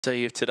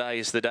See if today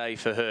is the day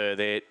for her.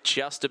 They're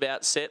just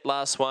about set,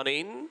 last one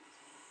in,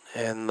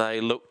 and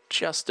they look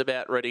just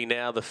about ready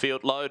now. The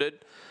field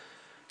loaded,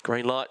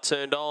 green light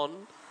turned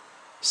on,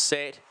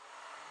 set,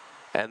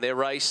 and they're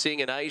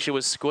racing, and Asia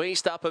was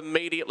squeezed up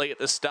immediately at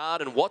the start,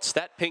 and what's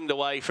that pinged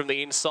away from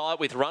the inside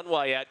with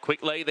Runway out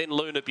quickly, then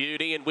Luna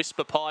Beauty and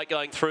Whisper Pie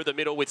going through the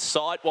middle with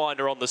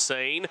Sidewinder on the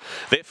scene.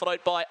 They're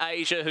followed by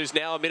Asia, who's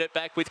now a minute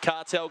back with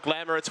Cartel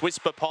Glamour. It's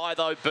Whisper Pie,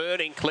 though,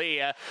 burning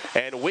clear,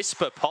 and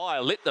Whisper Pie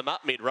lit them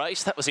up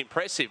mid-race. That was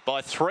impressive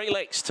by 3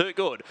 lengths, too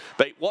good.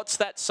 But what's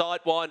that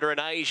Sidewinder and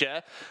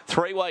Asia?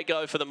 Three-way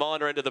go for the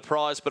minor end of the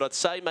prize, but I'd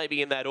say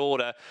maybe in that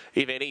order,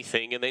 if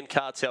anything, and then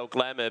Cartel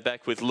Glamour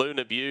back with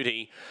Luna Beauty.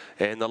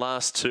 And the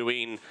last two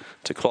in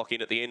to clock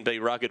in at the NB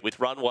Rugged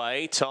with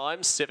Runway.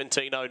 Time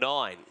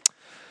 17:09.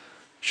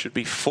 Should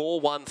be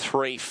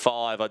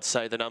 4135, I'd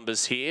say the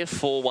numbers here.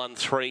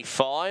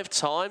 4135,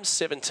 time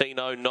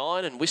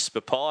 17:09, and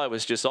Whisper Pie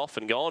was just off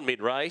and gone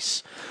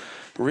mid-race.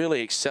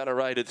 Really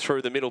accelerated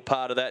through the middle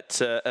part of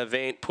that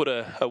event, put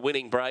a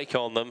winning break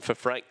on them for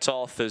Frank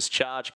Toth as Charge